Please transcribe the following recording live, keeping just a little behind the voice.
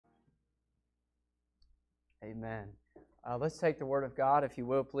Amen. Let's take the Word of God, if you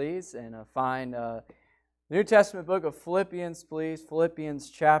will, please, and find the New Testament book of Philippians, please.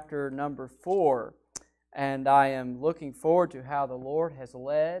 Philippians chapter number 4. And I am looking forward to how the Lord has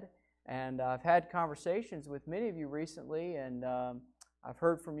led. And I've had conversations with many of you recently, and I've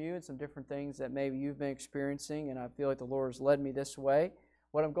heard from you and some different things that maybe you've been experiencing, and I feel like the Lord has led me this way.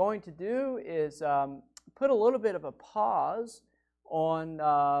 What I'm going to do is put a little bit of a pause on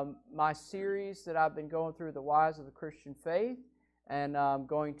my series that I've been going through, The Whys of the Christian Faith, and I'm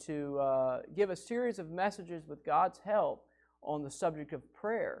going to give a series of messages with God's help on the subject of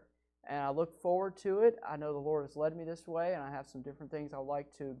prayer. And I look forward to it. I know the Lord has led me this way, and I have some different things I'd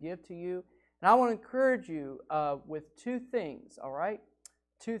like to give to you. And I want to encourage you with two things, all right?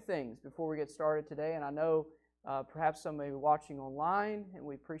 Two things before we get started today. And I know perhaps some may be watching online, and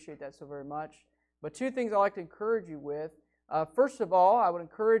we appreciate that so very much. But two things I'd like to encourage you with. First of all, I would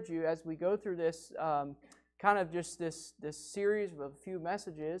encourage you as we go through this kind of just this series of a few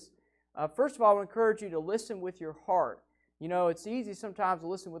messages. First of all, I would encourage you to listen with your heart. You know, it's easy sometimes to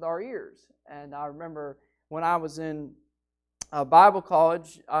listen with our ears. And I remember when I was in Bible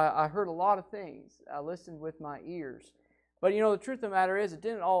college, I heard a lot of things. I listened with my ears. But, you know, the truth of the matter is it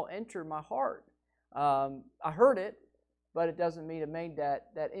didn't all enter my heart. I heard it, but it doesn't mean it made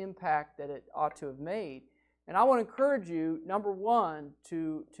that impact that it ought to have made. And I want to encourage you, number one,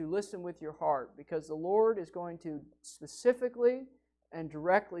 to listen with your heart, because the Lord is going to specifically and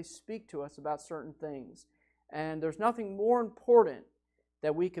directly speak to us about certain things. And there's nothing more important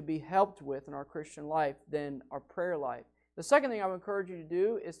that we could be helped with in our Christian life than our prayer life. The second thing I would encourage you to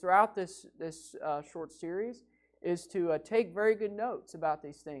do is throughout this short series is to take very good notes about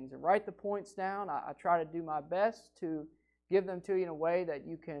these things and write the points down. I try to do my best to give them to you in a way that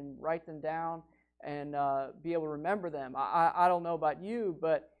you can write them down and be able to remember them. I don't know about you,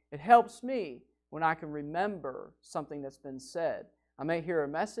 but it helps me when I can remember something that's been said. I may hear a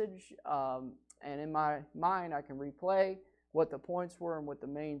message, and in my mind I can replay what the points were and what the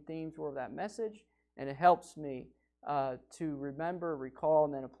main themes were of that message, and it helps me to remember, recall,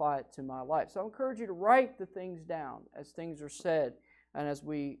 and then apply it to my life. So I encourage you to write the things down as things are said and as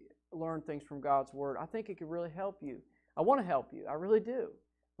we learn things from God's Word. I think it could really help you. I want to help you. I really do.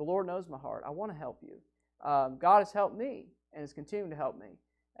 The Lord knows my heart. I want to help you. God has helped me and is continuing to help me.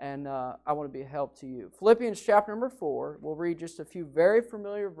 And I want to be a help to you. Philippians chapter number 4. We'll read just a few very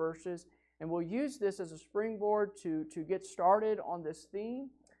familiar verses. And we'll use this as a springboard to get started on this theme.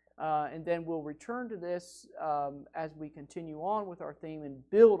 And then we'll return to this as we continue on with our theme and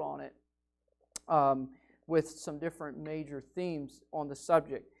build on it with some different major themes on the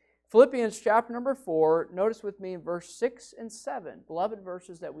subject. Philippians chapter number 4, notice with me in verse 6 and 7, beloved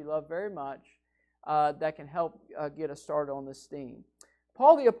verses that we love very much that can help get us started on this theme.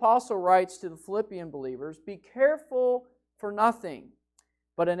 Paul the Apostle writes to the Philippian believers, "Be careful for nothing,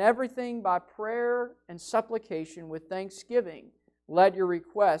 but in everything by prayer and supplication with thanksgiving, let your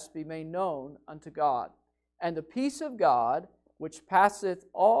requests be made known unto God. And the peace of God, which passeth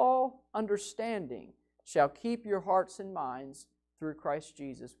all understanding, shall keep your hearts and minds through Christ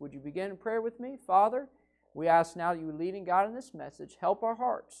Jesus." Would you begin in prayer with me? Father, we ask now that you would lead and guide in this message. Help our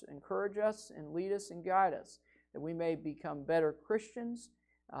hearts, encourage us, and lead us and guide us, that we may become better Christians,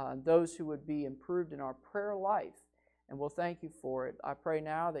 those who would be improved in our prayer life. And we'll thank you for it. I pray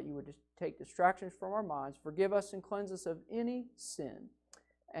now that you would just take distractions from our minds, forgive us and cleanse us of any sin,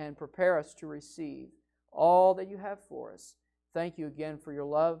 and prepare us to receive all that you have for us. Thank you again for your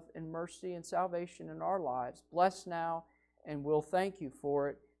love and mercy and salvation in our lives. Bless now, and we'll thank you for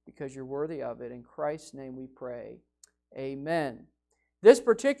it because you're worthy of it. In Christ's name we pray. Amen. This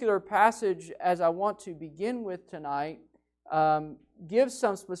particular passage, as I want to begin with tonight, gives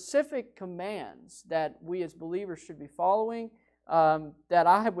some specific commands that we as believers should be following that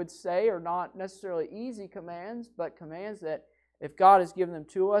I would say are not necessarily easy commands, but commands that if God has given them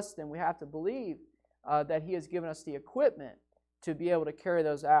to us, then we have to believe that He has given us the equipment to be able to carry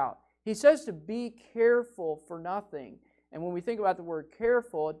those out. He says to be careful for nothing. And when we think about the word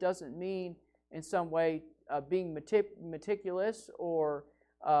careful, it doesn't mean in some way being meticulous or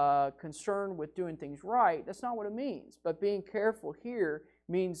concerned with doing things right. That's not what it means. But being careful here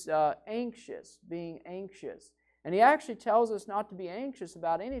means anxious, being anxious. And he actually tells us not to be anxious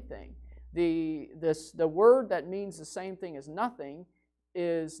about anything. The word that means the same thing as nothing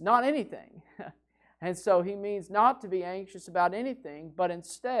is not anything. And so he means not to be anxious about anything, but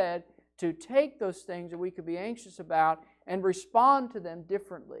instead to take those things that we could be anxious about and respond to them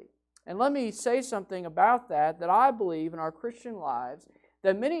differently. And let me say something about that I believe in our Christian lives,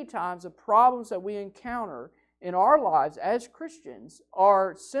 that many times the problems that we encounter in our lives as Christians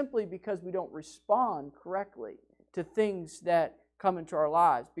are simply because we don't respond correctly to things that come into our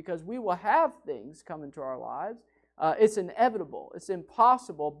lives. Because we will have things come into our lives. It's inevitable. It's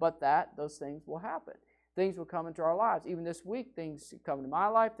impossible, but that those things will happen. Things will come into our lives. Even this week, things come into my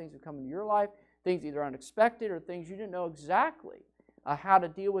life, things will come into your life, things either unexpected or things you didn't know exactly how to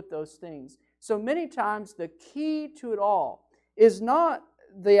deal with those things. So many times the key to it all is not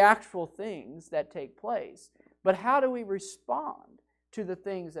the actual things that take place, but how do we respond to the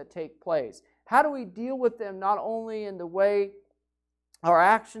things that take place? How do we deal with them not only in the way our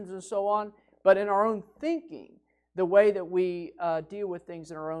actions and so on, but in our own thinking, the way that we deal with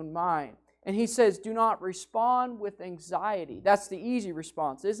things in our own mind. And he says, do not respond with anxiety. That's the easy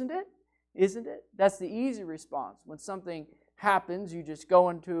response, isn't it? Isn't it? That's the easy response. When something happens, you just go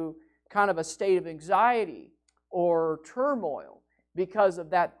into kind of a state of anxiety or turmoil because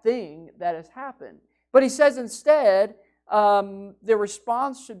of that thing that has happened. But he says instead, the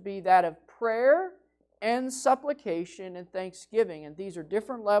response should be that of prayer and supplication and thanksgiving. And these are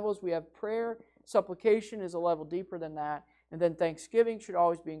different levels. We have prayer. Supplication is a level deeper than that. And then thanksgiving should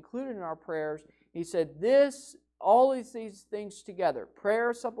always be included in our prayers. He said all these things together,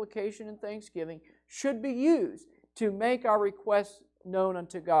 prayer, supplication, and thanksgiving, should be used to make our requests known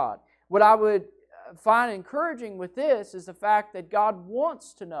unto God. What I would find encouraging with this is the fact that God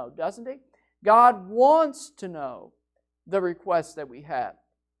wants to know, doesn't He? God wants to know the requests that we have.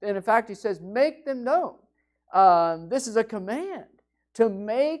 And in fact, He says, make them known. This is a command to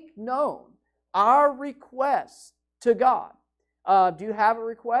make known our requests to God. Do you have a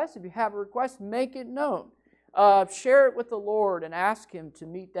request? If you have a request, make it known. Share it with the Lord and ask Him to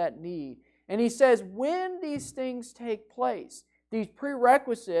meet that need. And He says, when these things take place, these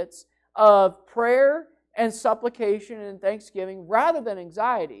prerequisites of prayer and supplication and thanksgiving, rather than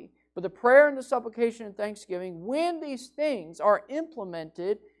anxiety, but the prayer and the supplication and thanksgiving, when these things are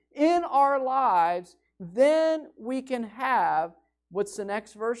implemented in our lives, then we can have, what's the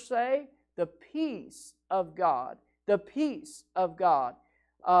next verse say? The peace of God. The peace of God.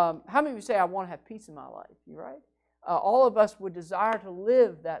 How many of you say, I want to have peace in my life? You right? All of us would desire to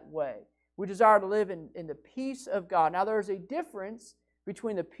live that way. We desire to live in the peace of God. Now, there's a difference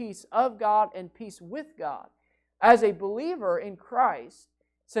between the peace of God and peace with God. As a believer in Christ,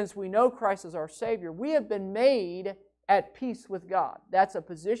 since we know Christ as our Savior, we have been made at peace with God. That's a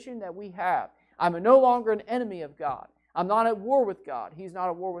position that we have. I'm no longer an enemy of God. I'm not at war with God. He's not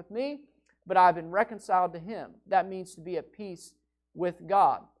at war with me, but I've been reconciled to Him. That means to be at peace with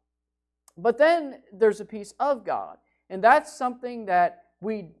God. But then there's a peace of God. And that's something that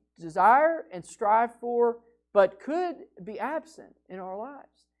we desire and strive for, but could be absent in our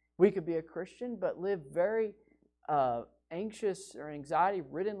lives. We could be a Christian, but live very anxious or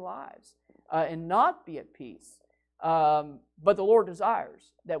anxiety-ridden lives and not be at peace. But the Lord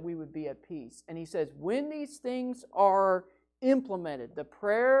desires that we would be at peace. And He says, when these things are implemented, the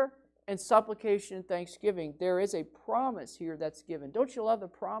prayer and supplication and thanksgiving, there is a promise here that's given. Don't you love the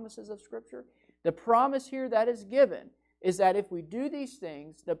promises of Scripture? The promise here that is given is that if we do these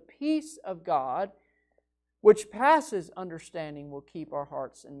things, the peace of God, which passes understanding, will keep our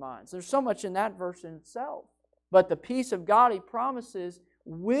hearts and minds. There's so much in that verse in itself. But the peace of God, He promises,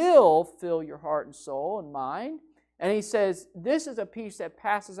 will fill your heart and soul and mind. And He says, this is a peace that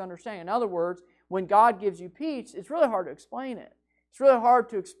passes understanding. In other words, when God gives you peace, it's really hard to explain it. It's really hard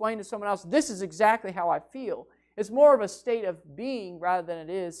to explain to someone else, this is exactly how I feel. It's more of a state of being rather than it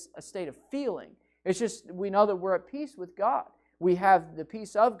is a state of feeling. It's just we know that we're at peace with God. We have the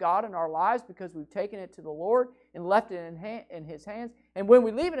peace of God in our lives because we've taken it to the Lord and left it in His hands. And when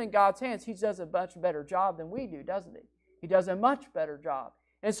we leave it in God's hands, He does a much better job than we do, doesn't He? He does a much better job.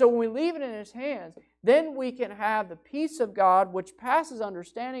 And so when we leave it in His hands, then we can have the peace of God, which passes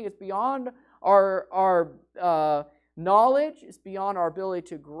understanding. It's beyond our knowledge. It's beyond our ability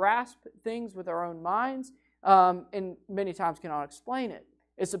to grasp things with our own minds, and many times cannot explain it.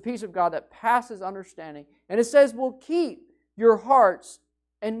 It's the peace of God that passes understanding. And it says, will keep your hearts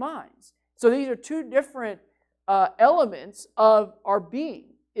and minds. So these are two different elements of our being,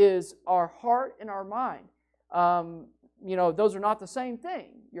 is our heart and our mind. Those are not the same thing.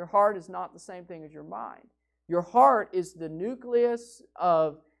 Your heart is not the same thing as your mind. Your heart is the nucleus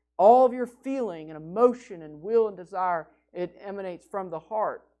of all of your feeling and emotion and will and desire. It emanates from the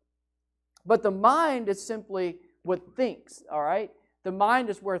heart. But the mind is simply what thinks, all right? The mind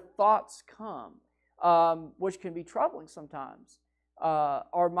is where thoughts come, which can be troubling sometimes.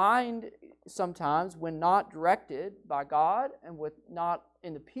 Our mind sometimes, when not directed by God and with not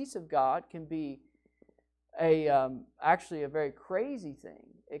in the peace of God, can be actually a very crazy thing.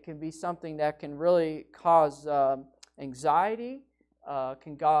 It can be something that can really cause anxiety,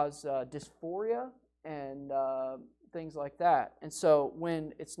 can cause dysphoria, and things like that. And so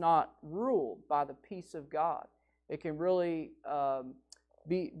when it's not ruled by the peace of God, it can really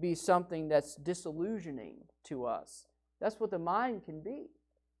be something that's disillusioning to us. That's what the mind can be.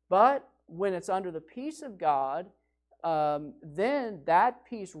 But when it's under the peace of God, then that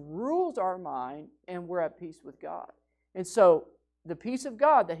peace rules our mind, and we're at peace with God. And so the peace of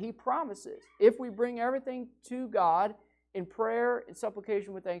God that He promises, if we bring everything to God in prayer and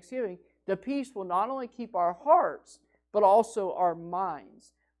supplication with thanksgiving, the peace will not only keep our hearts, but also our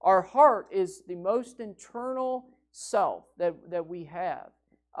minds. Our heart is the most internal self that we have.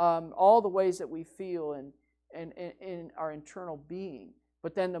 All the ways that we feel and in our internal being.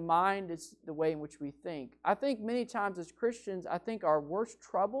 But then the mind is the way in which we think. I think many times as Christians, I think our worst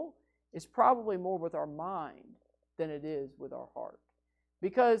trouble is probably more with our mind than it is with our heart.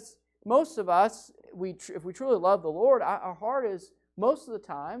 Because most of us, if we truly love the Lord, our heart is, most of the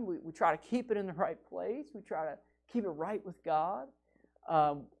time, we try to keep it in the right place. We try to keep it right with God.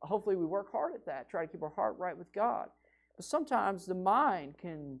 Hopefully we work hard at that, try to keep our heart right with God. But sometimes the mind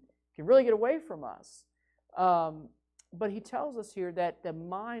can really get away from us. But he tells us here that the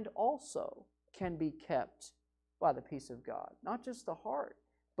mind also can be kept by the peace of God. Not just the heart,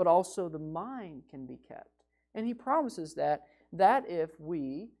 but also the mind can be kept. And he promises that if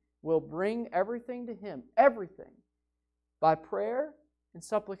we will bring everything to Him, everything, by prayer and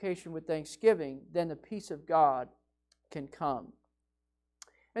supplication with thanksgiving, then the peace of God can come.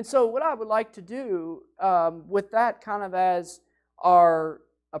 And so what I would like to do with that kind of as a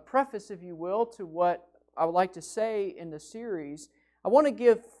preface, if you will, to what I would like to say in the series, I want to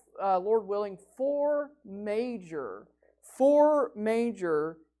give, Lord willing, four major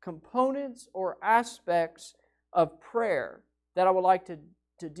components or aspects of prayer that I would like to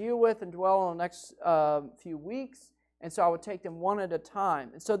deal with and dwell on the next few weeks. And so I would take them one at a time.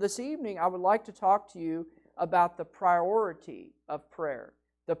 And so this evening I would like to talk to you about the priority of prayer.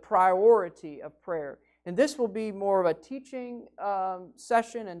 The priority of prayer. And this will be more of a teaching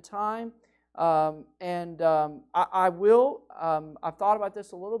session and time. I've thought about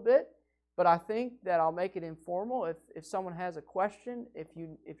this a little bit, but I think that I'll make it informal. If someone has a question, if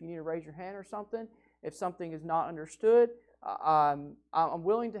you need to raise your hand or something, if something is not understood, I'm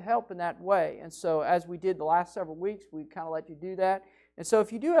willing to help in that way. And so as we did the last several weeks, we kind of let you do that. And so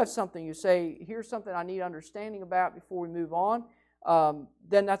if you do have something, you say, here's something I need understanding about before we move on,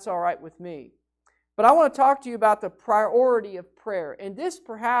 then that's all right with me. But I want to talk to you about the priority of prayer. And this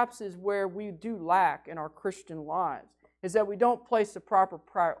perhaps is where we do lack in our Christian lives, is that we don't place the proper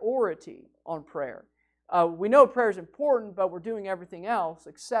priority on prayer. We know prayer is important, but we're doing everything else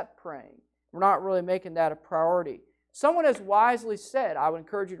except praying. We're not really making that a priority. Someone has wisely said, I would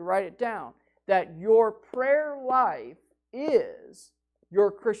encourage you to write it down, that your prayer life is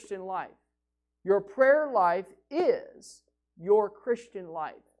your Christian life. Your prayer life is your Christian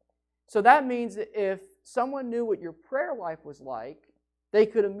life. So that means that if someone knew what your prayer life was like, they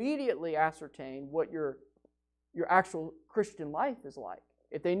could immediately ascertain what your actual Christian life is like.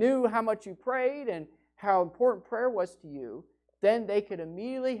 If they knew how much you prayed and how important prayer was to you, then they could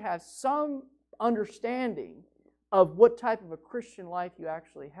immediately have some understanding of what type of a Christian life you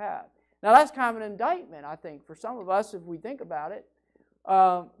actually have. Now that's kind of an indictment, I think, for some of us if we think about it.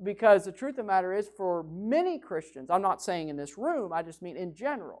 Because the truth of the matter is, for many Christians, I'm not saying in this room, I just mean in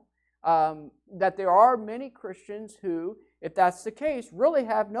general, that there are many Christians who, if that's the case, really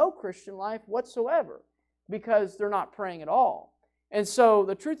have no Christian life whatsoever because they're not praying at all. And so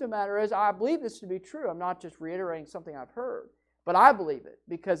the truth of the matter is, I believe this to be true. I'm not just reiterating something I've heard, but I believe it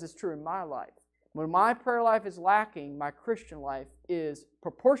because it's true in my life. When my prayer life is lacking, my Christian life is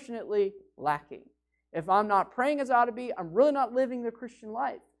proportionately lacking. If I'm not praying as I ought to be, I'm really not living the Christian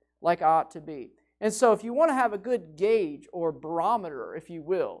life like I ought to be. And so if you want to have a good gauge or barometer, if you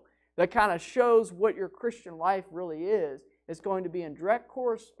will, that kind of shows what your Christian life really is, it's going to be in direct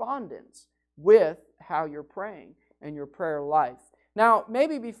correspondence with how you're praying and your prayer life. Now,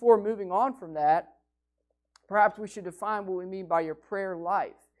 maybe before moving on from that, perhaps we should define what we mean by your prayer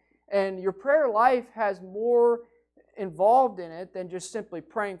life. And your prayer life has more involved in it than just simply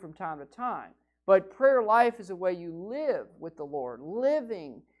praying from time to time. But prayer life is a way you live with the Lord,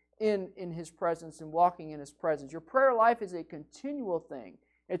 living in His presence and walking in His presence. Your prayer life is a continual thing.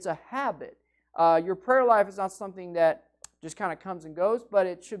 It's a habit. Your prayer life is not something that just kind of comes and goes, but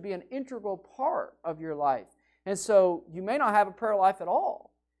it should be an integral part of your life. And so you may not have a prayer life at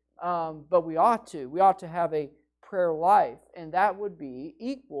all, but we ought to. We ought to have a prayer life, and that would be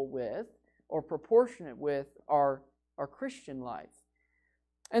equal with or proportionate with our Christian life.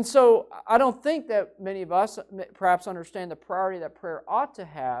 And so I don't think that many of us perhaps understand the priority that prayer ought to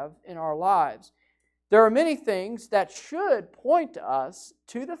have in our lives. There are many things that should point us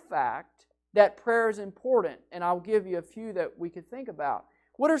to the fact that prayer is important, and I'll give you a few that we could think about.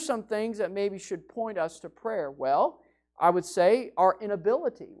 What are some things that maybe should point us to prayer? Well, I would say our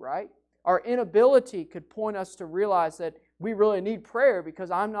inability, right? Our inability could point us to realize that we really need prayer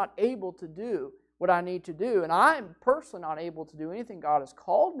because I'm not able to do what I need to do. And I'm personally not able to do anything God has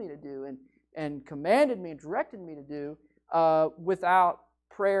called me to do and commanded me and directed me to do without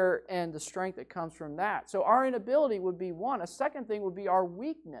prayer and the strength that comes from that. So our inability would be one. A second thing would be our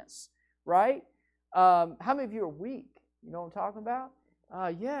weakness, right? How many of you are weak? You know what I'm talking about?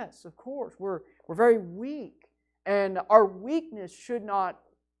 Yes, of course. We're very weak. And our weakness should not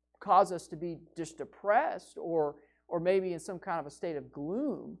cause us to be just depressed or maybe in some kind of a state of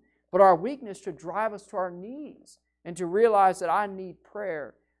gloom. But our weakness should drive us to our knees and to realize that I need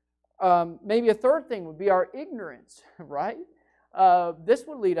prayer. Maybe a third thing would be our ignorance, right? This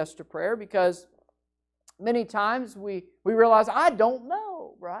would lead us to prayer because many times we realize, I don't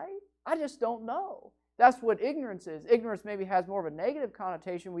know, right? I just don't know. That's what ignorance is. Ignorance maybe has more of a negative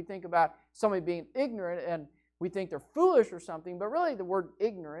connotation. We think about somebody being ignorant and we think they're foolish or something, but really the word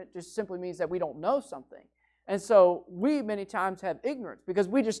ignorant just simply means that we don't know something. And so we many times have ignorance because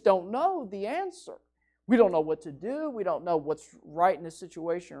we just don't know the answer. We don't know what to do. We don't know what's right in a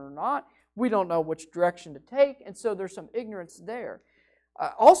situation or not. We don't know which direction to take, and so there's some ignorance there.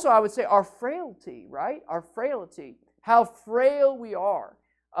 Also, I would say our frailty, right? Our frailty, how frail we are.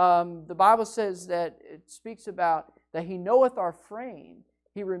 The Bible says that it speaks about that He knoweth our frame.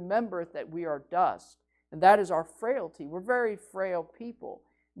 He remembereth that we are dust, and that is our frailty. We're very frail people.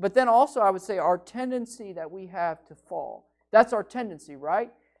 But then also I would say our tendency that we have to fall. That's our tendency,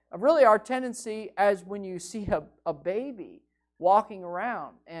 right? Really our tendency as when you see a baby walking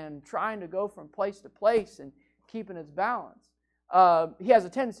around and trying to go from place to place and keeping its balance. He has a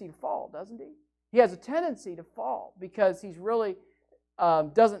tendency to fall, doesn't he? He has a tendency to fall because he's really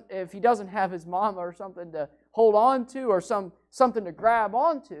if he doesn't have his mama or something to hold on to or something to grab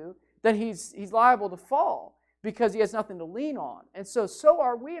onto, then he's liable to fall because he has nothing to lean on. And so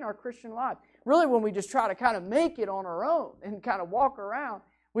are we in our Christian life. Really, when we just try to kind of make it on our own and kind of walk around,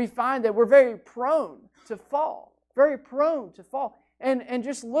 we find that we're very prone to fall. Very prone to fall. And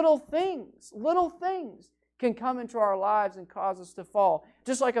just little things can come into our lives and cause us to fall.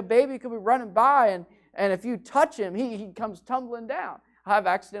 Just like a baby could be running by and if you touch him, he comes tumbling down. I've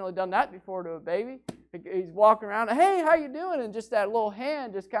accidentally done that before to a baby. He's walking around, hey, how you doing? And just that little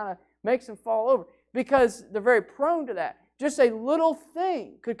hand just kind of makes him fall over because they're very prone to that. Just a little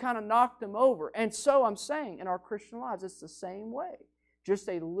thing could kind of knock them over. And so I'm saying in our Christian lives, it's the same way. Just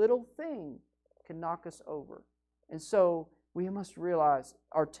a little thing can knock us over. And so we must realize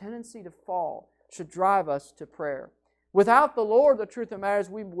our tendency to fall should drive us to prayer. Without the Lord, the truth of the matter is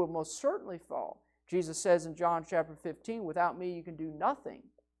we will most certainly fall. Jesus says in John chapter 15, without me you can do nothing.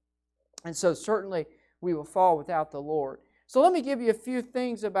 And so certainly we will fall without the Lord. So let me give you a few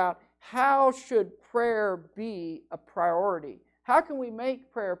things about how should prayer be a priority. How can we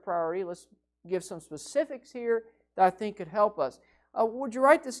make prayer a priority? Let's give some specifics here that I think could help us. Would you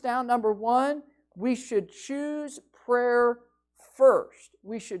write this down? Number one, we should choose prayer first.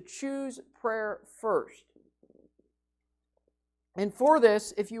 We should choose prayer first. And for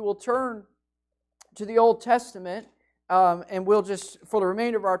this, if you will turn to the Old Testament, and we'll just, for the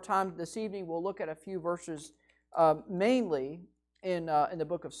remainder of our time this evening, we'll look at a few verses mainly in the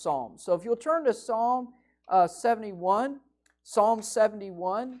book of Psalms. So if you'll turn to Psalm 71,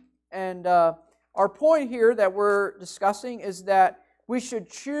 and our point here that we're discussing is that we should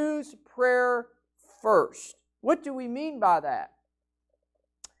choose prayer first. What do we mean by that?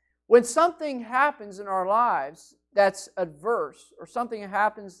 When something happens in our lives that's adverse, or something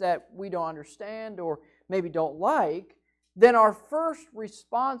happens that we don't understand or maybe don't like, then our first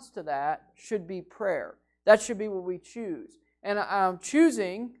response to that should be prayer. That should be what we choose. And I'm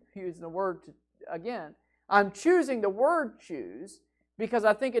choosing, using the word again, I'm choosing the word choose because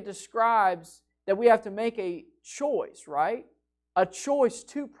I think it describes that we have to make a choice, right? A choice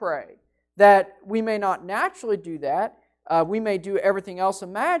to pray. That we may not naturally do that. We may do everything else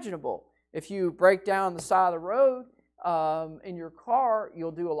imaginable. If you break down the side of the road in your car,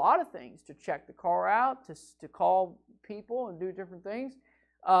 you'll do a lot of things to check the car out, to call people and do different things.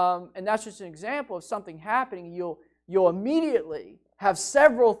 And that's just an example of something happening. You'll immediately have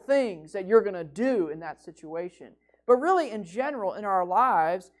several things that you're going to do in that situation. But really, in general, in our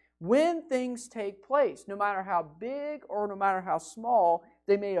lives, when things take place, no matter how big or no matter how small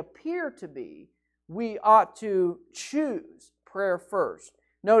they may appear to be, we ought to choose prayer first.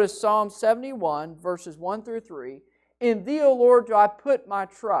 Notice Psalm 71, verses 1 through 3. In Thee, O Lord, do I put my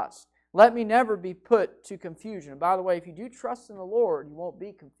trust. Let me never be put to confusion. And by the way, if you do trust in the Lord, you won't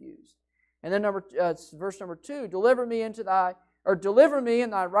be confused. And then verse number 2, deliver me in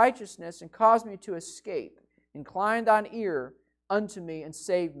thy righteousness, and cause me to escape. Incline thine ear unto me, and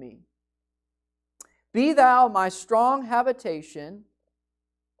save me. Be thou my strong habitation,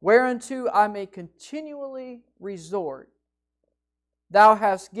 whereunto I may continually resort. Thou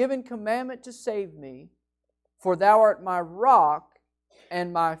hast given commandment to save me, for thou art my rock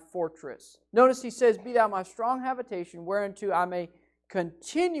and my fortress. Notice he says, be thou my strong habitation, whereunto I may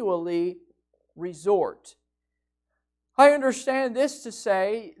continually resort. I understand this to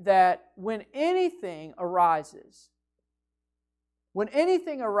say that when anything arises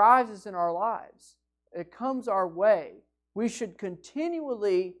in our lives, it comes our way, we should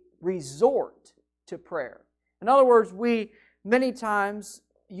continually resort to prayer. In other words, we many times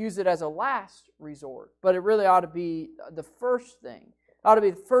use it as a last resort, but it really ought to be the first thing. It ought to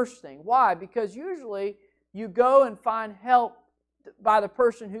be the first thing. Why? Because usually you go and find help by the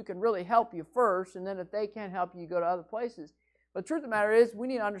person who can really help you first, and then if they can't help you, you go to other places. But the truth of the matter is, we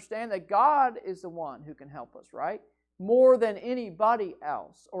need to understand that God is the one who can help us, right? More than anybody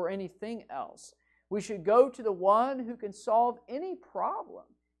else or anything else. We should go to the one who can solve any problem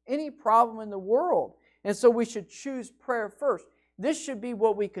in the world. And so we should choose prayer first. This should be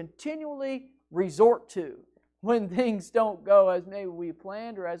what we continually resort to. When things don't go as maybe we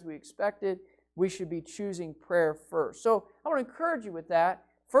planned or as we expected, we should be choosing prayer first. So I want to encourage you with that.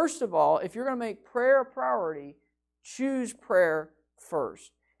 First of all, if you're going to make prayer a priority, choose prayer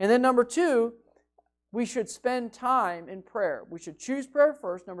first. And then number 2, we should spend time in prayer. We should choose prayer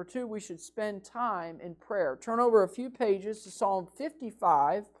first. Number 2, we should spend time in prayer. Turn over a few pages to Psalm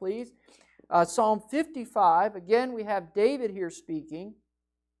 55, please. Psalm 55, again, we have David here speaking.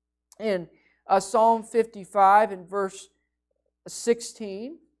 In Psalm 55 in verse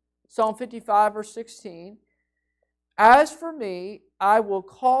 16, Psalm 55, verse 16, as for me, I will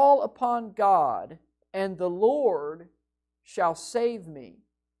call upon God, and the Lord shall save me.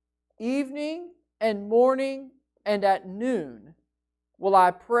 Evening and morning and at noon will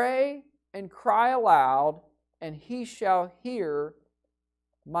I pray and cry aloud, and He shall hear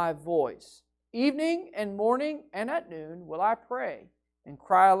my voice. Evening and morning and at noon will I pray and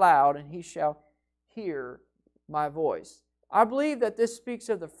cry aloud, and He shall hear my voice. I believe that this speaks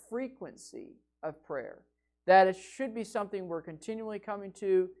of the frequency of prayer, that it should be something we're continually coming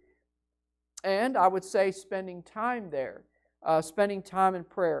to, and I would say spending time there, spending time in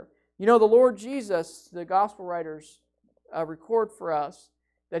prayer. You know, the Lord Jesus, the gospel writers record for us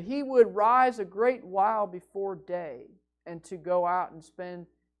that He would rise a great while before day and to go out and spend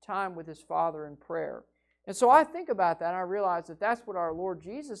time with His Father in prayer. And so I think about that, and I realize that that's what our Lord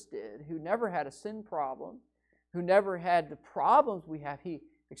Jesus did, who never had a sin problem, who never had the problems we have. He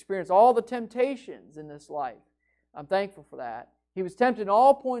experienced all the temptations in this life. I'm thankful for that. He was tempted in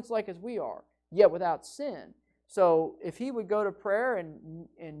all points like as we are, yet without sin. So if He would go to prayer and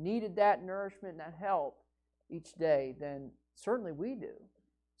needed that nourishment and that help each day, then certainly we do.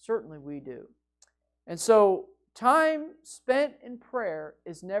 Certainly we do. And so time spent in prayer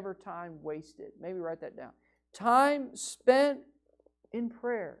is never time wasted. Maybe write that down. Time spent in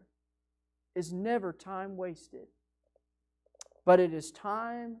prayer is never time wasted, but it is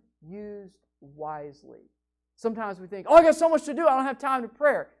time used wisely. Sometimes we think, I got so much to do, I don't have time to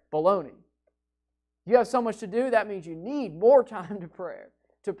pray. Baloney. You have so much to do, that means you need more time to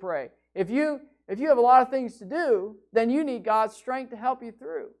pray. If you have a lot of things to do, then you need God's strength to help you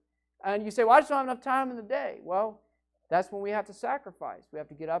through. And you say, I just don't have enough time in the day. Well, that's when we have to sacrifice. We have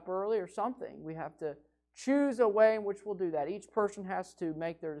to get up early or something. We have to choose a way in which we'll do that. Each person has to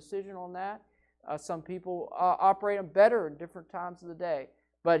make their decision on that. Some people operate them better in different times of the day.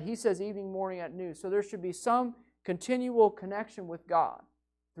 But He says evening, morning, at noon. So there should be some continual connection with God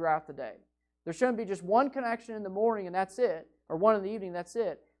throughout the day. There shouldn't be just one connection in the morning and that's it, or one in the evening, that's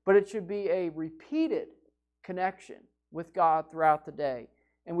it. But it should be a repeated connection with God throughout the day.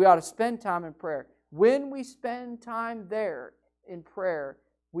 And we ought to spend time in prayer. When we spend time there in prayer,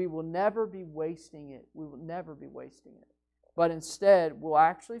 we will never be wasting it. We will never be wasting it. But instead, we'll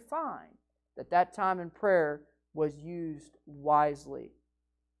actually find that that time in prayer was used wisely.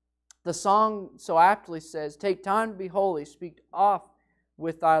 The song so aptly says, take time to be holy, speak oft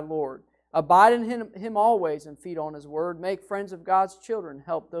with thy Lord. Abide in Him always and feed on His word. Make friends of God's children,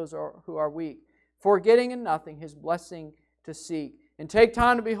 help those who are weak. Forgetting in nothing His blessing to seek. And take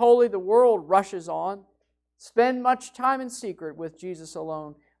time to be holy, the world rushes on. Spend much time in secret with Jesus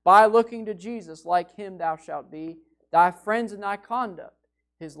alone. By looking to Jesus, like Him thou shalt be. Thy friends and thy conduct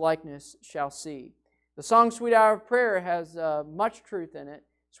His likeness shall see. The song Sweet Hour of Prayer has much truth in it.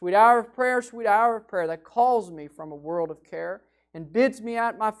 Sweet hour of prayer, that calls me from a world of care and bids me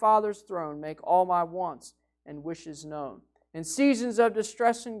at my Father's throne make all my wants and wishes known. In seasons of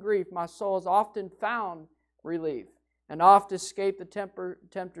distress and grief, my soul has often found relief and oft escaped the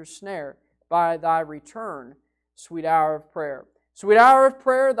tempter's snare by thy return, sweet hour of prayer. Sweet hour of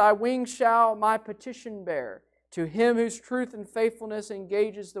prayer, thy wings shall my petition bear to Him whose truth and faithfulness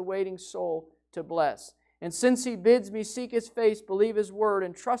engages the waiting soul to bless. And since He bids me seek His face, believe His word,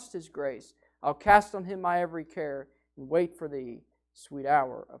 and trust His grace, I'll cast on Him my every care and wait for Thee, sweet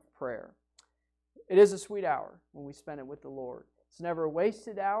hour of prayer. It is a sweet hour when we spend it with the Lord. It's never a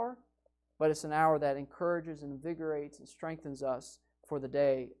wasted hour, but it's an hour that encourages and invigorates and strengthens us for the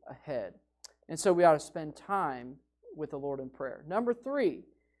day ahead. And so we ought to spend time with the Lord in prayer. Number 3,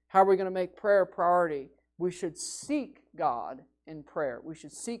 how are we going to make prayer a priority? We should seek God in prayer. We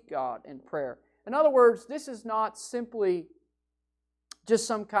should seek God in prayer. In other words, this is not simply just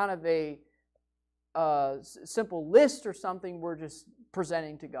some kind of a simple list or something we're just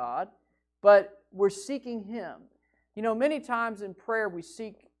presenting to God, but we're seeking Him. You know, many times in prayer we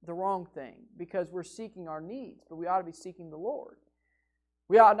seek the wrong thing because we're seeking our needs, but we ought to be seeking the Lord.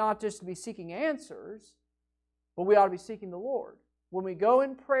 We ought not just to be seeking answers, but we ought to be seeking the Lord. When we go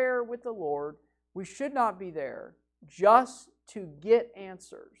in prayer with the Lord, we should not be there just to get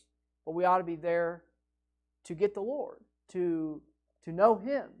answers, but we ought to be there to get the Lord, to know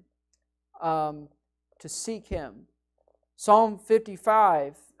Him, to seek Him. Psalm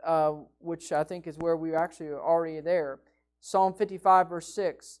 55, which I think is where we actually are already there. Psalm 55, verse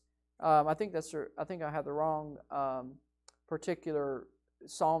 6. I think I have the wrong particular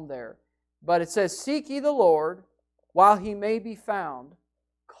psalm there. But it says, "Seek ye the Lord while He may be found.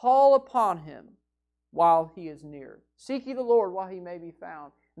 Call upon Him while He is near." Seek ye the Lord while He may be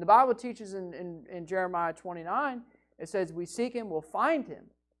found. And the Bible teaches in Jeremiah 29, it says, we seek Him, we'll find Him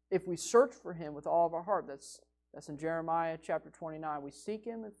if we search for Him with all of our heart. That's in Jeremiah chapter 29. We seek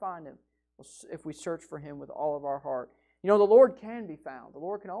Him and find Him if we search for Him with all of our heart. You know, the Lord can be found. The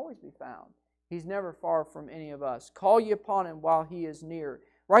Lord can always be found. He's never far from any of us. Call ye upon Him while He is near.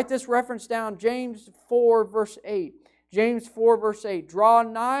 Write this reference down, James 4, verse 8. James 4, verse 8. Draw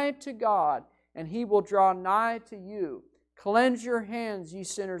nigh to God, and He will draw nigh to you. Cleanse your hands, ye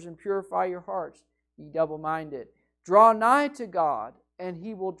sinners, and purify your hearts, ye double-minded. Draw nigh to God, and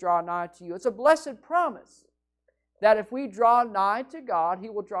He will draw nigh to you. It's a blessed promise that if we draw nigh to God, He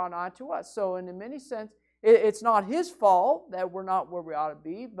will draw nigh to us. So in many sense, it's not His fault that we're not where we ought to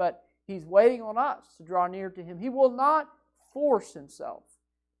be, but He's waiting on us to draw near to Him. He will not force Himself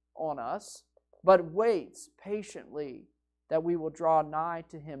on us, but waits patiently that we will draw nigh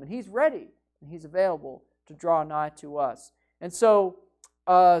to Him. And He's ready, and He's available to draw nigh to us. And so,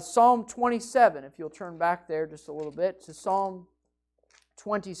 Psalm 27, if you'll turn back there just a little bit, to Psalm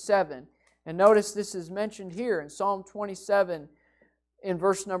 27. And notice this is mentioned here in Psalm 27 in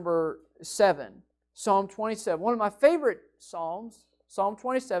verse number 7. Psalm 27, one of my favorite Psalms, Psalm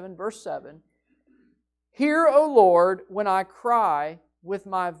 27, verse 7. Hear, O Lord, when I cry with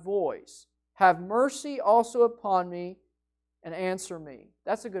my voice. Have mercy also upon me and answer me.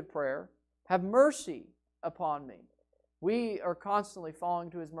 That's a good prayer. Have mercy upon me. We are constantly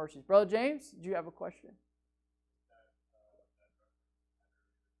falling to His mercies. Brother James, did you have a question?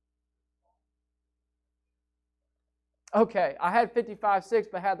 Okay, I had 55:6,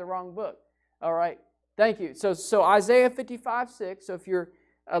 but had the wrong book. All right, thank you. So Isaiah 55:6. So if you're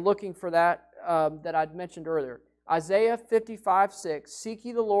looking for that that I'd mentioned earlier, Isaiah 55:6. Seek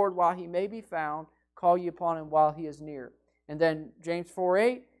ye the Lord while He may be found. Call ye upon Him while He is near. And then James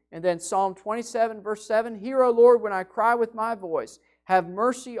 4:8. And then Psalm 27, verse 7. Hear, O Lord, when I cry with my voice. Have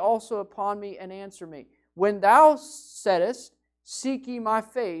mercy also upon me and answer me. When Thou saidst, seek ye my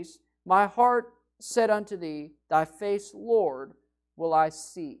face, my heart said unto Thee, Thy face, Lord, will I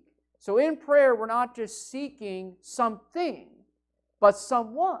seek. So in prayer, we're not just seeking something, but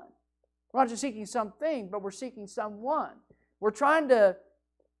someone. We're not just seeking something, but we're seeking someone. We're trying to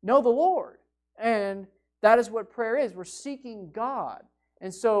know the Lord. And that is what prayer is. We're seeking God.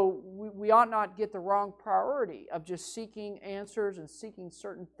 And so we ought not get the wrong priority of just seeking answers and seeking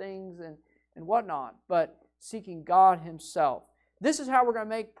certain things and whatnot, but seeking God Himself. This is how we're going to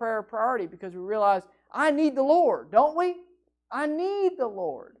make prayer a priority, because we realize, I need the Lord, don't we? I need the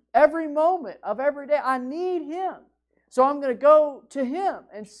Lord. Every moment of every day, I need Him. So I'm going to go to Him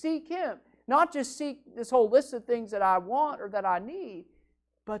and seek Him. Not just seek this whole list of things that I want or that I need,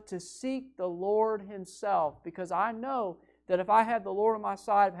 but to seek the Lord Himself, because I know that if I have the Lord on my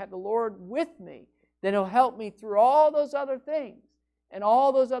side, if I have the Lord with me, then He'll help me through all those other things. and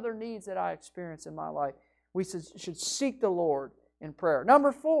all those other needs that I experience in my life. We should seek the Lord in prayer.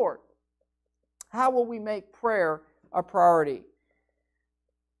 Number 4, how will we make prayer a priority?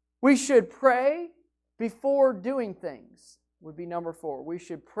 We should pray before doing things, would be number 4. We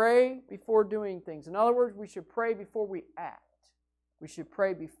should pray before doing things. In other words, we should pray before we act. We should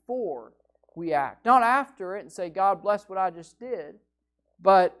pray before we act. Not after it and say, God bless what I just did,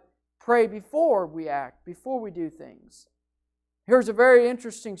 but pray before we act, before we do things. Here's a very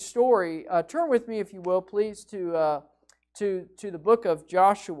interesting story. Turn with me, if you will, please, to the book of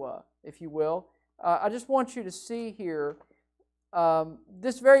Joshua, if you will. I just want you to see here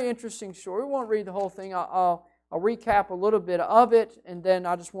this very interesting story. We won't read the whole thing. I'll recap a little bit of it, and then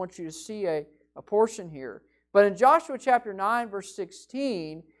I just want you to see a portion here. But in Joshua chapter 9, verse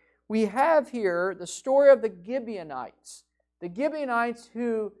 16, we have here the story of the Gibeonites. The Gibeonites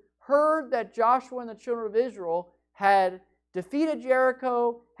who heard that Joshua and the children of Israel had defeated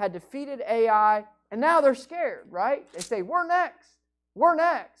Jericho, had defeated Ai, and now they're scared, right? They say, we're next. We're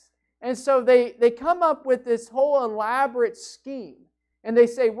next. And so they come up with this whole elaborate scheme. And they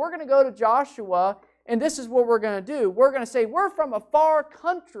say, we're going to go to Joshua, and this is what we're going to do. We're going to say, we're from a far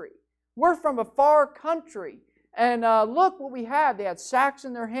country. We're from a far country. And look what we have. They had sacks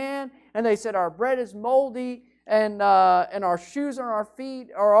in their hand, and they said, our bread is moldy, and our shoes on our feet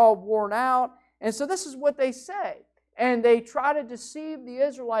are all worn out. And so this is what they say. And they try to deceive the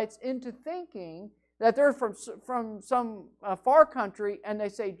Israelites into thinking that they're from some far country, and they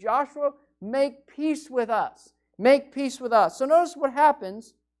say, Joshua, make peace with us. Make peace with us. So notice what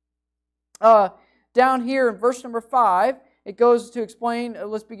happens down here in verse number 5. It goes to explain,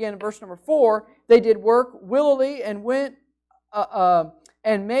 let's begin in verse number 4. They did work willingly and went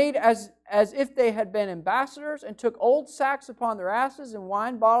and made as if they had been ambassadors, and took old sacks upon their asses, and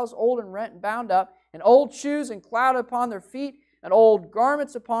wine bottles old and rent and bound up, and old shoes and clouded upon their feet, and old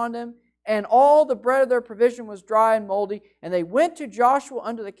garments upon them, and all the bread of their provision was dry and moldy. And they went to Joshua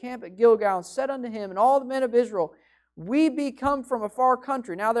unto the camp at Gilgal, and said unto him and all the men of Israel, we be come from a far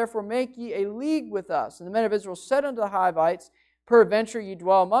country. Now therefore make ye a league with us. And the men of Israel said unto the Hivites, peradventure ye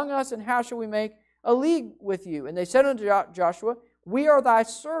dwell among us, and how shall we make a league with you? And they said unto Joshua, we are thy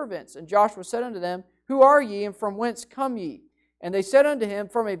servants. And Joshua said unto them, who are ye, and from whence come ye? And they said unto him,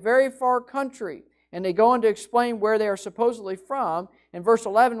 from a very far country. And they go on to explain where they are supposedly from. In verse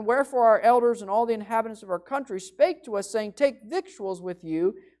 11, wherefore our elders and all the inhabitants of our country spake to us, saying, take victuals with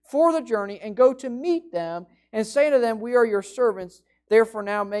you for the journey, and go to meet them, and say to them, we are your servants, therefore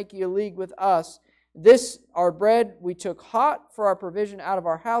now make ye a league with us. This our bread we took hot for our provision out of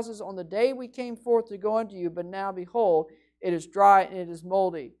our houses on the day we came forth to go unto you, but now behold, it is dry and it is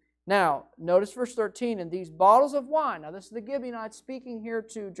moldy. Now, notice verse 13, and these bottles of wine, now this is the Gibeonites speaking here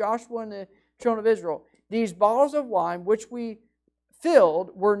to Joshua and the children of Israel, these bottles of wine which we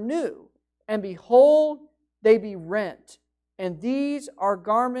filled were new, and behold, they be rent. And these our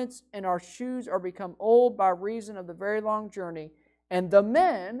garments and our shoes are become old by reason of the very long journey. And the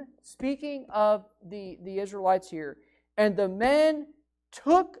men, speaking of the Israelites here, and the men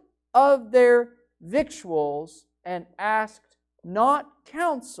took of their victuals and asked not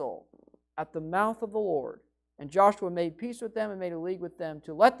counsel at the mouth of the Lord. And Joshua made peace with them and made a league with them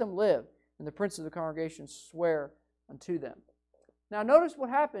to let them live. And the princes of the congregation swear unto them. Now notice what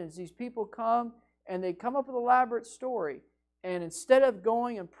happens. These people come and they come up with an elaborate story. And instead of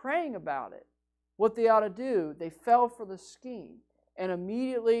going and praying about it, what they ought to do, they fell for the scheme and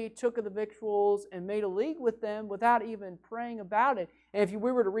immediately took of the victuals and made a league with them without even praying about it. And if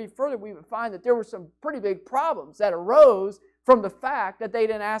we were to read further, we would find that there were some pretty big problems that arose from the fact that they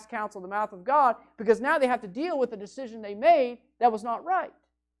didn't ask counsel in the mouth of God, because now they have to deal with the decision they made that was not right.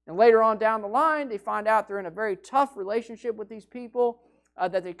 And later on down the line, they find out they're in a very tough relationship with these people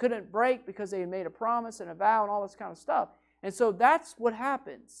that they couldn't break because they had made a promise and a vow and all this kind of stuff. And so that's what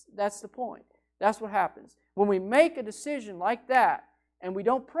happens. That's the point. That's what happens. When we make a decision like that and we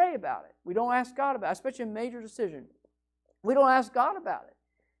don't pray about it, we don't ask God about it, especially a major decision, we don't ask God about it,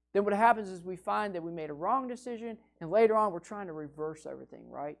 then what happens is we find that we made a wrong decision, and later on we're trying to reverse everything,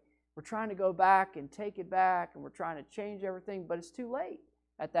 right? We're trying to go back and take it back, and we're trying to change everything, but it's too late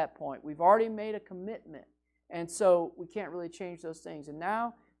at that point. We've already made a commitment, and so we can't really change those things. And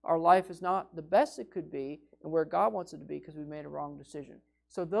now our life is not the best it could be and where God wants it to be because we made a wrong decision.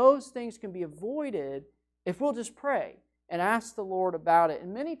 So those things can be avoided if we'll just pray and ask the Lord about it.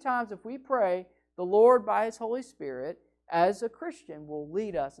 And many times if we pray, the Lord by His Holy Spirit, as a Christian, will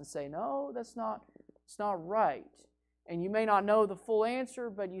lead us and say, no, it's not right. And you may not know the full answer,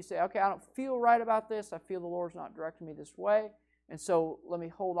 but you say, okay, I don't feel right about this. I feel the Lord's not directing me this way. And so let me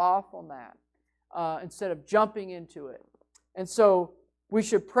hold off on that instead of jumping into it. And so We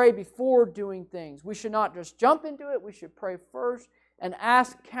should pray before doing things. We should not just jump into it. We should pray first and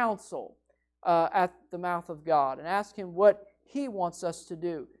ask counsel at the mouth of God and ask Him what He wants us to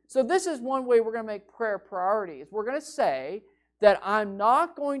do. So this is one way we're going to make prayer a priority. Is we're going to say that I'm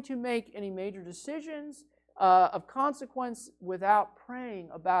not going to make any major decisions of consequence without praying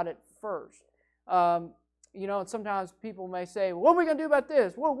about it first. And sometimes people may say, what are we going to do about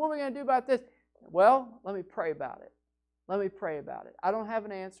this? What are we going to do about this? Well, let me pray about it. Let me pray about it. I don't have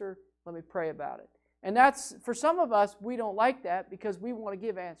an answer. Let me pray about it. And that's, for some of us, we don't like that because we want to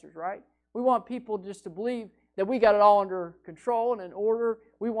give answers, right? We want people just to believe that we got it all under control and in order.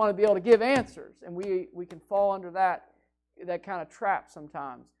 We want to be able to give answers, and we can fall under that kind of trap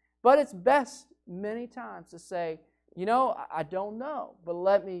sometimes. But it's best many times to say, I don't know, but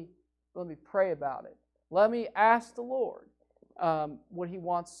let me pray about it. Let me ask the Lord what He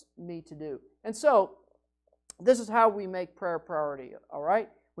wants me to do. And so, this is how we make prayer a priority, all right?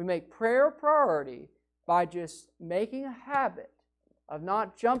 We make prayer a priority by just making a habit of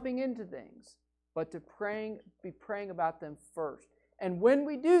not jumping into things, but to be praying about them first. And when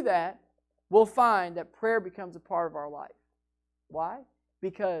we do that, we'll find that prayer becomes a part of our life. Why?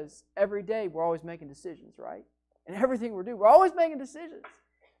 Because every day we're always making decisions, right? And everything we do, we're always making decisions.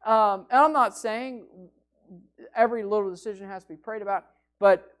 And I'm not saying every little decision has to be prayed about,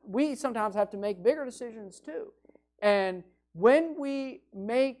 but we sometimes have to make bigger decisions too. And when we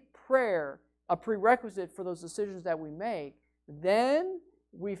make prayer a prerequisite for those decisions that we make, then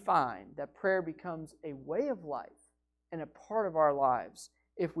we find that prayer becomes a way of life and a part of our lives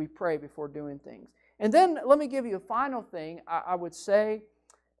if we pray before doing things. And then let me give you a final thing I would say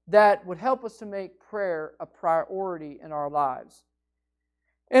that would help us to make prayer a priority in our lives.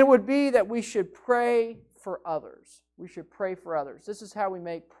 And it would be that we should pray for others. We should pray for others. This is how we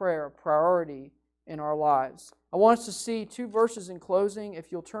make prayer a priority in our lives. I want us to see two verses in closing.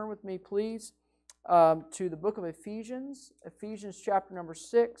 If you'll turn with me, please, to the book of Ephesians. Ephesians chapter number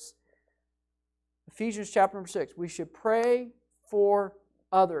 6. Ephesians chapter number 6. We should pray for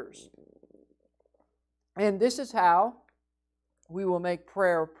others. And this is how we will make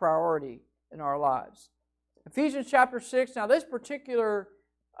prayer a priority in our lives. Ephesians chapter 6. Now this particular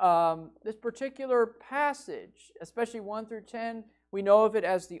passage, especially 1 through 10, we know of it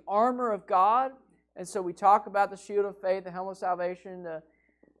as the armor of God. And so we talk about the shield of faith, the helmet of salvation, the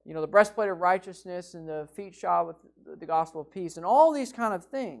breastplate of righteousness, and the feet shod with the gospel of peace, and all these kind of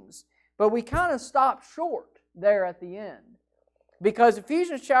things. But we kind of stop short there at the end. Because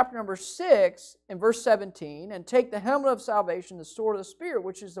Ephesians chapter number 6 and verse 17, and take the helmet of salvation, the sword of the Spirit,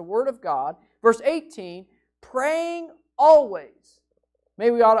 which is the Word of God. Verse 18, praying always.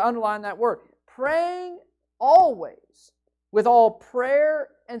 Maybe we ought to underline that word. Praying always with all prayer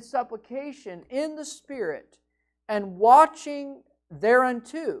and supplication in the Spirit, and watching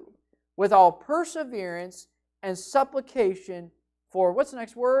thereunto with all perseverance and supplication for, what's the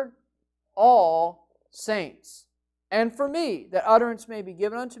next word? All saints. And for me, that utterance may be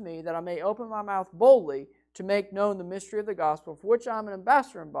given unto me, that I may open my mouth boldly to make known the mystery of the gospel, for which I am an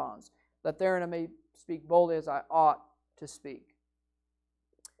ambassador in bonds, that therein I may speak boldly as I ought to speak.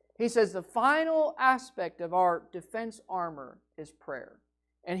 He says the final aspect of our defense armor is prayer.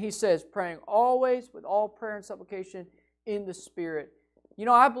 And he says praying always with all prayer and supplication in the Spirit.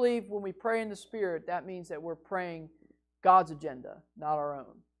 I believe when we pray in the Spirit, that means that we're praying God's agenda, not our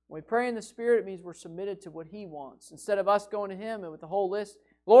own. When we pray in the Spirit, it means we're submitted to what He wants. Instead of us going to Him and with the whole list,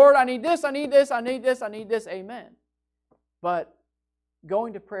 Lord, I need this, I need this, I need this, I need this, amen. But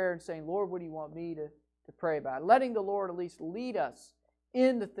going to prayer and saying, Lord, what do you want me to pray about? Letting the Lord at least lead us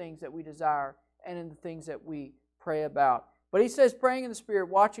in the things that we desire and in the things that we pray about. But he says, praying in the Spirit,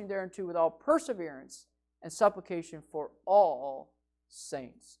 watching thereunto with all perseverance and supplication for all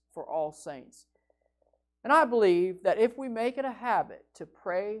saints. For all saints. And I believe that if we make it a habit to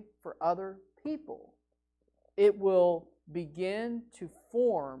pray for other people, it will begin to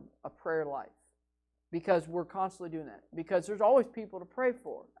form a prayer life. Because we're constantly doing that. Because there's always people to pray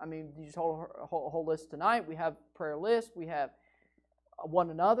for. I mean, you just hold a whole list tonight. We have prayer lists. We have one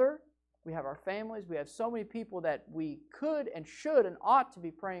another. We have our families. We have so many people that we could and should and ought to be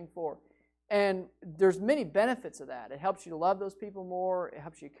praying for. And there's many benefits of that. It helps you to love those people more. It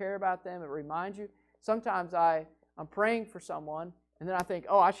helps you care about them. It reminds you. Sometimes I'm praying for someone, and then I think,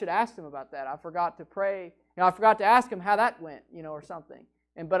 oh, I should ask them about that. I forgot to pray. I forgot to ask them how that went, or something.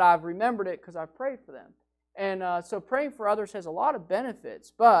 But I've remembered it because I've prayed for them. And so praying for others has a lot of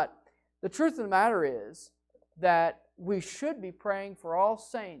benefits. But the truth of the matter is that we should be praying for all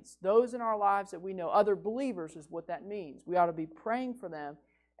saints, those in our lives that we know, other believers is what that means. We ought to be praying for them.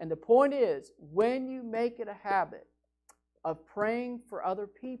 And the point is, when you make it a habit of praying for other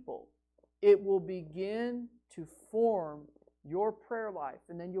people, it will begin to form your prayer life.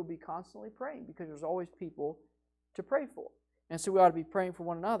 And then you'll be constantly praying because there's always people to pray for. And so we ought to be praying for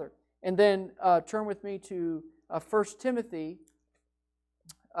one another. And then turn with me to 1 Timothy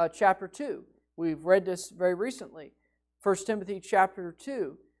chapter 2. We've read this very recently. 1 Timothy chapter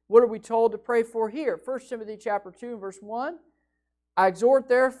 2. What are we told to pray for here? 1 Timothy chapter 2 and verse 1. I exhort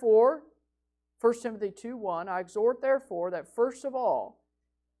therefore, 1 Timothy 2:1, I exhort therefore that first of all,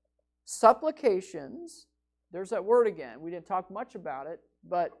 supplications, there's that word again. We didn't talk much about it,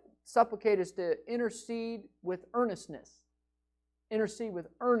 but supplicate is to intercede with earnestness. Intercede with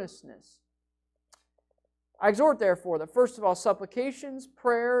earnestness. I exhort therefore that first of all, supplications,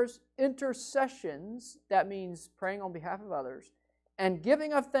 prayers, intercessions, that means praying on behalf of others, and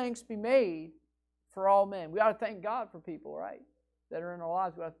giving of thanks be made for all men. We ought to thank God for people, right? That are in our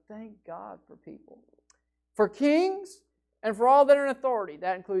lives. We ought to thank God for people. For kings and for all that are in authority.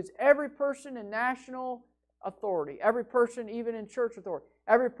 That includes every person in national authority. Every person even in church authority.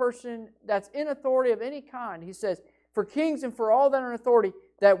 Every person that's in authority of any kind. He says, for kings and for all that are in authority,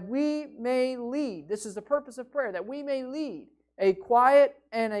 that we may lead. This is the purpose of prayer. That we may lead a quiet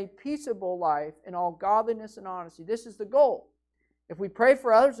and a peaceable life in all godliness and honesty. This is the goal. If we pray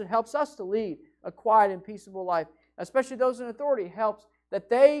for others, it helps us to lead a quiet and peaceable life. Especially those in authority, it helps that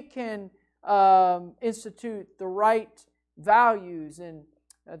they can institute the right values and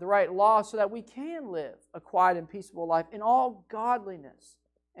the right laws so that we can live a quiet and peaceable life in all godliness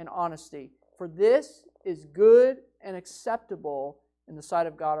and honesty. For this is good and acceptable in the sight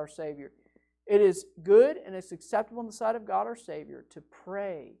of God our Savior. It is good and it's acceptable in the sight of God our Savior to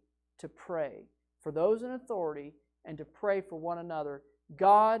pray for those in authority and to pray for one another.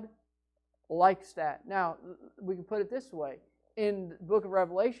 God likes that. Now, we can put it this way. In the book of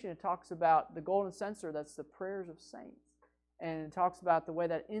Revelation, it talks about the golden censer, that's the prayers of saints. And it talks about the way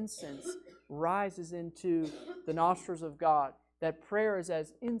that incense rises into the nostrils of God. That prayer is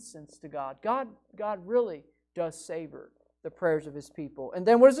as incense to God. God really does savor the prayers of His people. And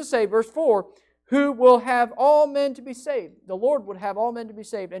then what does it say? Verse 4, who will have all men to be saved. The Lord would have all men to be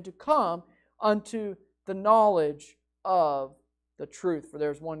saved and to come unto the knowledge of the truth. For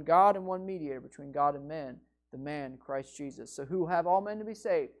there is one God and one mediator between God and men, the man Christ Jesus. So who will have all men to be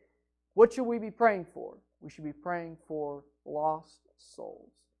saved? What should we be praying for? We should be praying for lost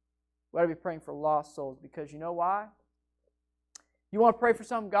souls. We ought to be praying for lost souls because you know why? You want to pray for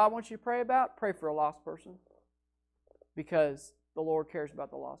something God wants you to pray about? Pray for a lost person. Because the Lord cares about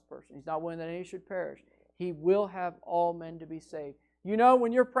the lost person. He's not willing that any should perish. He will have all men to be saved. You know,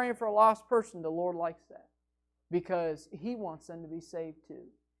 when you're praying for a lost person, the Lord likes that. Because He wants them to be saved too.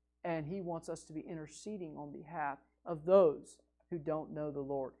 And He wants us to be interceding on behalf of those who don't know the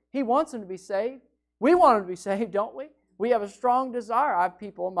Lord. He wants them to be saved. We want them to be saved, don't we? We have a strong desire. I have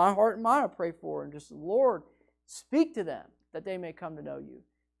people in my heart and mind I pray for. And just, Lord, speak to them that they may come to know You.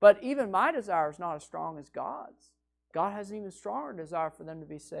 But even my desire is not as strong as God's. God has an even stronger desire for them to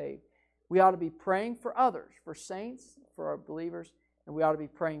be saved. We ought to be praying for others, for saints, for our believers, and we ought to be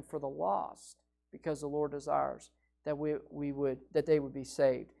praying for the lost because the Lord desires that they would be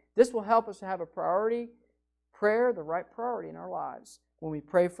saved. This will help us to have a priority prayer, the right priority in our lives when we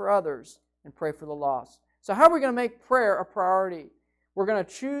pray for others and pray for the lost. So how are we going to make prayer a priority? We're going to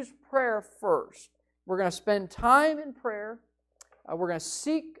choose prayer first. We're going to spend time in prayer. We're going to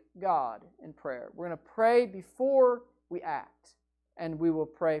seek God in prayer. We're going to pray before we act, and we will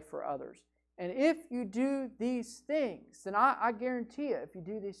pray for others. And if you do these things, then I guarantee you, if you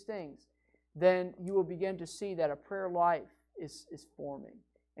do these things, then you will begin to see that a prayer life is forming.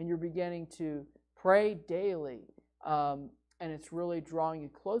 And you're beginning to pray daily, and it's really drawing you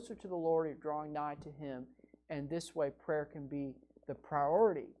closer to the Lord, you're drawing nigh to Him, and this way prayer can be the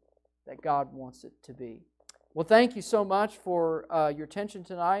priority that God wants it to be. Well, thank you so much for your attention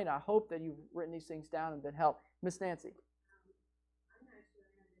tonight, and I hope that you've written these things down and been helped. Miss Nancy. I'm not sure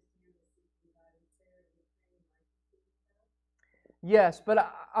I understand the seeking God in prayer and the praying like you. Yes,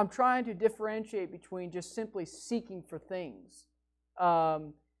 but I'm trying to differentiate between just simply seeking for things.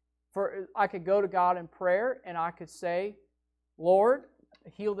 I could go to God in prayer and I could say, Lord,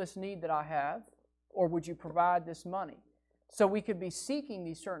 heal this need that I have, or would You provide this money? So we could be seeking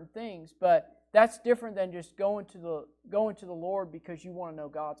these certain things, but that's different than just going to the Lord because you want to know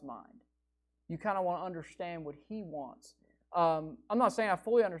God's mind. You kind of want to understand what He wants. I'm not saying I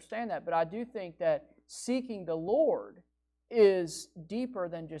fully understand that, but I do think that seeking the Lord is deeper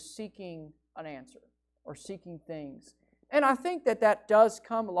than just seeking an answer or seeking things. And I think that does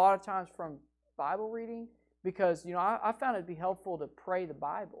come a lot of times from Bible reading because, I found it to be helpful to pray the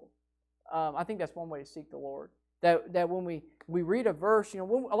Bible. I think that's one way to seek the Lord. That when we read a verse, a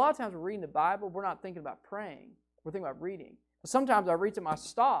lot of times we're reading the Bible, we're not thinking about praying. We're thinking about reading. But sometimes I read something, I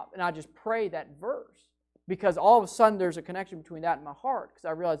stop, and I just pray that verse. Because all of a sudden there's a connection between that and my heart. Because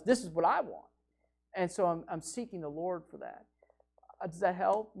I realize this is what I want. And so I'm seeking the Lord for that. Does that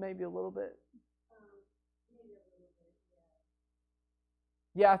help maybe a little bit? Maybe a little bit,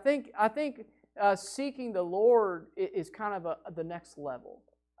 yeah. Yeah, I think seeking the Lord is kind of the next level.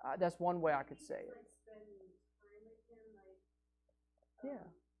 That's one way I could say it. Like spending time with Him, like Yeah.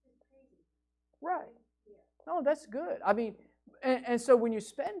 just crazy. Right. Yeah. No, that's good. I mean, and so when you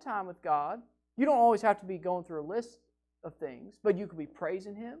spend time with God, you don't always have to be going through a list of things, but you could be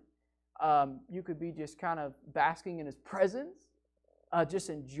praising Him. You could be just kind of basking in His presence, just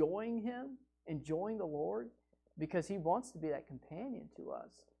enjoying Him, enjoying the Lord, because He wants to be that companion to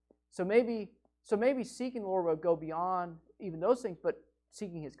us. So maybe seeking the Lord will go beyond even those things, but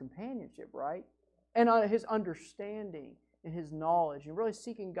seeking His companionship, right? And His understanding and His knowledge, and really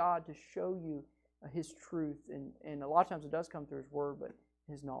seeking God to show you His truth. And a lot of times it does come through His Word, but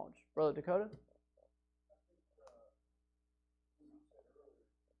His knowledge. Brother Dakota?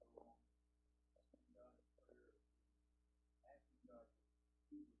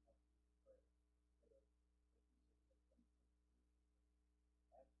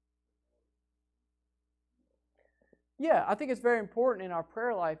 Yeah, I think it's very important in our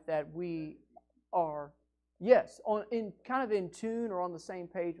prayer life that we are, yes, kind of in tune or on the same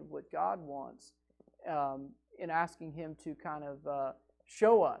page with what God wants, in asking Him to kind of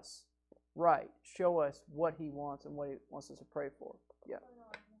show us what He wants and what He wants us to pray for. Yeah. Oh, no,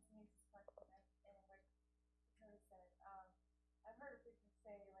 I'm listening to this question, and like Dakota said, I've heard a preacher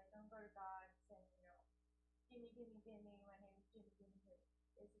say, like, don't go to God saying, gimme, my name's Jimmy,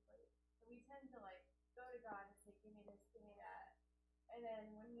 basically. So we tend to, like, go to God and say, gimme this, gimme that. And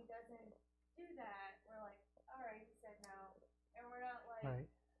then when He doesn't do that, we're like, all right, He said no. And we're not,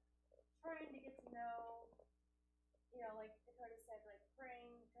 like, trying to get to know, like Dakota said, like,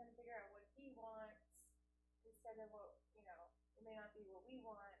 praying, trying to figure out what He wants instead of what, it may not be what we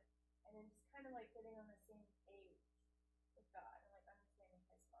want. And then just kind of, like, getting on the same page with God and, like, understanding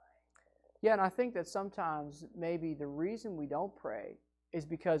His mind. Yeah, and I think that sometimes maybe the reason we don't pray is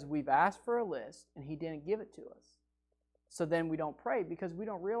because we've asked for a list and He didn't give it to us. So then we don't pray because we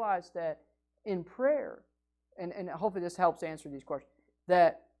don't realize that in prayer, and hopefully this helps answer these questions,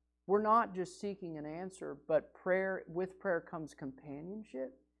 that we're not just seeking an answer, but with prayer comes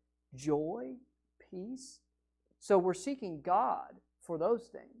companionship, joy, peace. So we're seeking God for those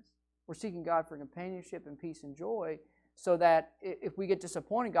things. We're seeking God for companionship and peace and joy, so that if we get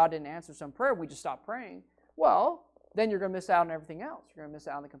disappointed, God didn't answer some prayer, we just stop praying, well, then you're going to miss out on everything else. You're going to miss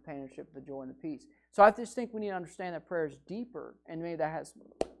out on the companionship, the joy, and the peace. So I just think we need to understand that prayer is deeper, and maybe that has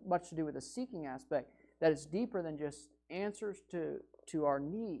much to do with the seeking aspect, that it's deeper than just answers to our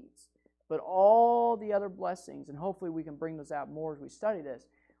needs, but all the other blessings, and hopefully we can bring those out more as we study this,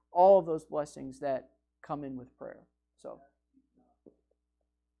 all of those blessings that come in with prayer. So,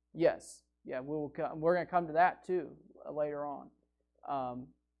 yes, yeah, we're going to come to that too later on.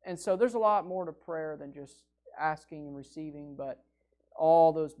 And so there's a lot more to prayer than just asking and receiving, but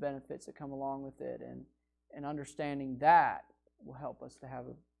all those benefits that come along with it, and understanding that will help us to have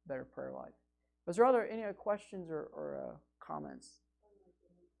a better prayer life. Was there any other questions or comments?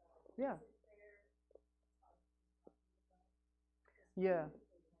 Yeah. Yeah.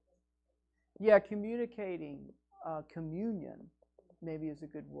 Yeah, communicating, communion maybe is a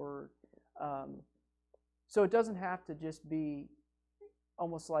good word. So it doesn't have to just be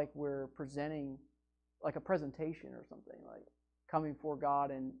almost like we're presenting like a presentation or something, like coming before God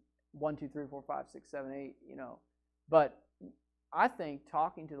and 1, 2, 3, 4, 5, 6, 7, 8, But I think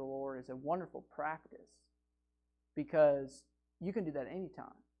talking to the Lord is a wonderful practice, because you can do that anytime.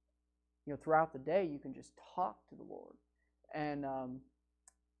 Throughout the day, you can just talk to the Lord. And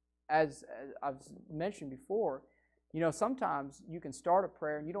as I've mentioned before, sometimes you can start a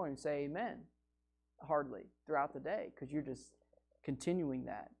prayer and you don't even say amen hardly throughout the day, because you're just continuing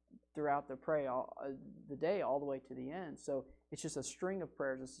that throughout the day all the way to the end. So it's just a string of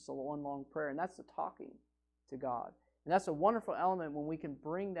prayers. It's just a one long prayer, and that's the talking to God. And that's a wonderful element when we can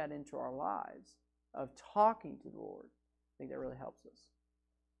bring that into our lives of talking to the Lord. I think that really helps us.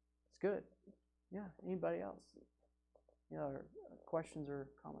 It's good. Yeah. Anybody else? Questions or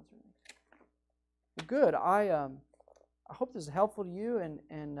comments or anything? Well, good. I hope this is helpful to you,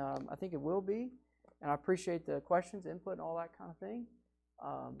 and I think it will be. And I appreciate the questions, input, and all that kind of thing.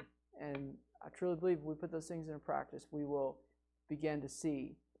 And I truly believe if we put those things into practice, we will begin to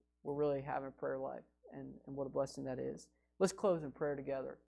see we're really having a prayer life, and what a blessing that is. Let's close in prayer together.